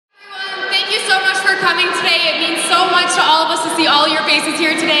coming today. It means so much to all of us to see all your faces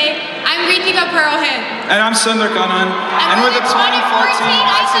here today. I'm Ritika Purohit. And I'm Sundar Kannan. And we're the 2014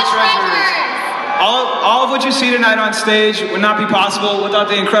 IASA Treasures. All of what you see tonight on stage would not be possible without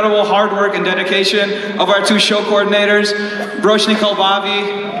the incredible hard work and dedication of our two show coordinators, Roshni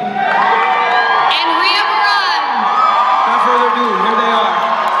Kalbavi. Without further ado, here they are.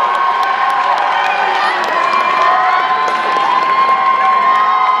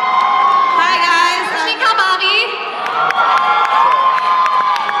 Hi guys, Roshni Kalbavi.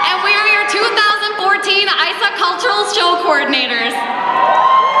 And we are your 2014 IASA Cultural Show Coordinators.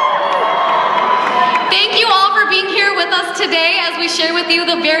 Thank you all for being here with us today as we share with you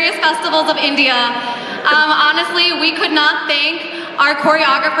the various festivals of India. Honestly, we could not thank our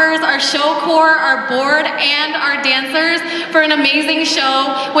choreographers, our show corps, our board, and our dancers for an amazing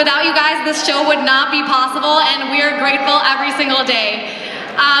show. Without you guys, this show would not be possible, and we are grateful every single day.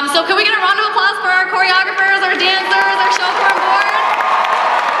 So can we get a round of applause for our choreographers, our dancers, our show corps and board?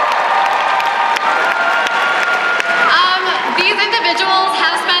 These individuals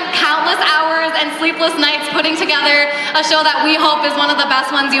have spent countless hours and sleepless nights putting together a show that we hope is one of the best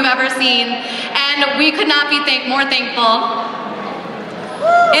ones you've ever seen, and we could not be more thankful.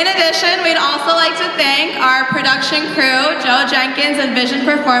 In addition, we'd also like to thank our production crew, Joe Jenkins and Vision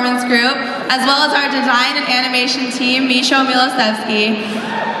Performance Group, as well as our design and animation team, Misho Milosevsky.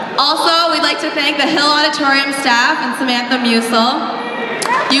 Also, we'd like to thank the Hill Auditorium staff and Samantha Musel.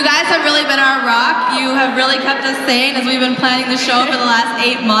 You guys have really been our rock. You have really kept us sane as we've been planning the show for the last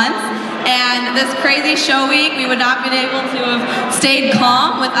 8 months. And this crazy show week, we would not have been able to have stayed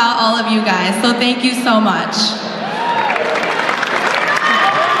calm without all of you guys. So thank you so much.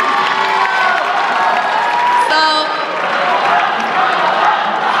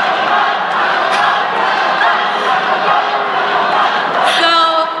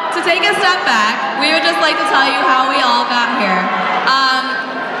 So to take a step back, we would just like to tell you how we all got here.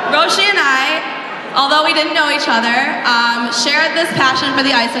 Roshi and I, although we didn't know each other, shared this passion for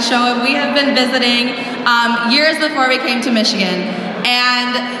the IASA show, and we have been visiting years before we came to Michigan.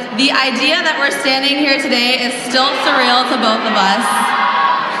 And the idea that we're standing here today is still surreal to both of us.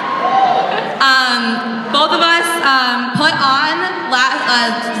 Both of us put on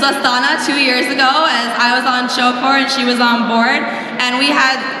Zastana 2 years ago as I was on show corps and she was on board, and we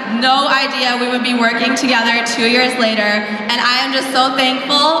had no idea we would be working together 2 years later, and I am just so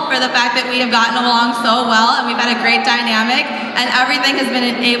thankful for the fact that we have gotten along so well and we've had a great dynamic and everything has been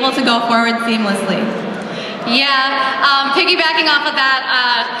able to go forward seamlessly. Yeah, piggybacking off of that,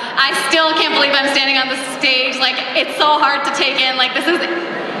 I still can't believe I'm standing on this stage. Like, it's so hard to take in. Like, this is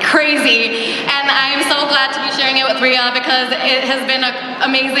crazy, and I'm so glad to be sharing it with Ria because it has been an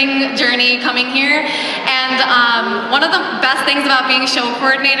amazing journey coming here. And one of the best things about being show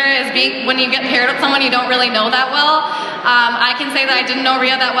coordinator is when you get paired with someone you don't really know that well. I can say that I didn't know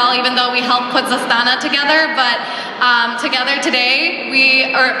Ria that well, even though we helped put Zastana together, but together today,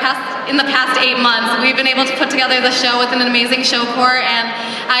 in the past 8 months, we've been able to put together the show with an amazing show corps, and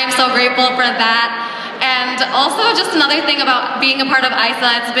I am so grateful for that. And also, just another thing about being a part of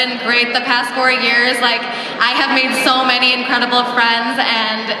IASA, it's been great the past 4 years. Like, I have made so many incredible friends,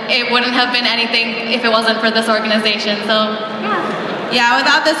 and it wouldn't have been anything if it wasn't for this organization, so yeah. Yeah,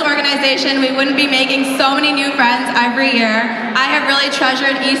 without this organization, we wouldn't be making so many new friends every year. I have really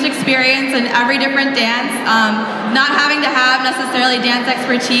treasured each experience and every different dance. Not having to have necessarily dance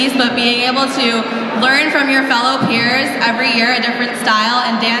expertise, but being able to learn from your fellow peers every year a different style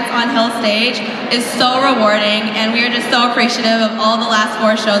and dance on Hill Stage is so rewarding, and we are just so appreciative of all the last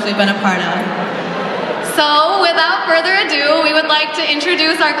 4 shows we've been a part of. So, without further ado, we would like to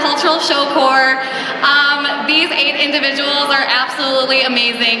introduce our cultural show corps. These 8 individuals are absolutely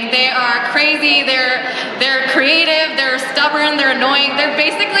amazing. They are crazy, they're creative, they're stubborn, they're annoying. They're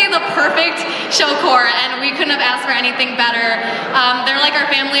basically the perfect show corps, and we couldn't have asked for anything better. They're like our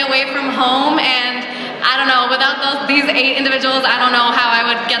family away from home, and I don't know, without these 8 individuals, I don't know how I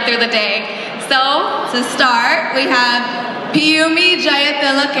would get through the day. So, to start, we have Piyumi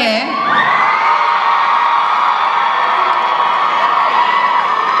Jayatilake.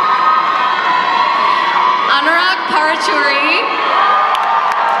 Parachuri,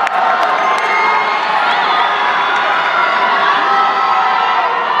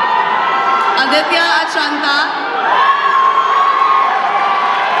 Aditya Achanta,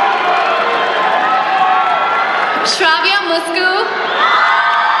 Shravya Musku,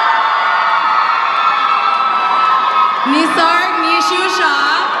 Nisarg Nishu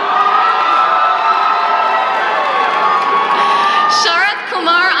Shah, Sharath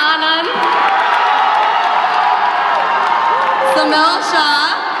Kumar Anand, Samil Shah,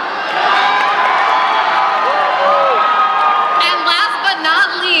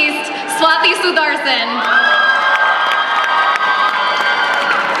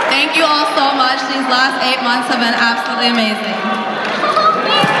 all so much. These last 8 months have been absolutely amazing.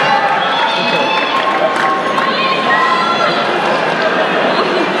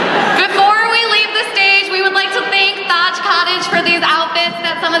 Before we leave the stage, we would like to thank Thatch Cottage for these outfits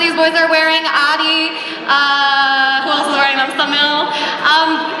that some of these boys are wearing. Adi, who else is wearing them? Samil.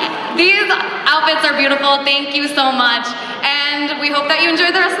 These outfits are beautiful. Thank you so much. And we hope that you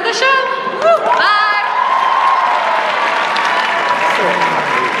enjoy the rest of the show. Bye.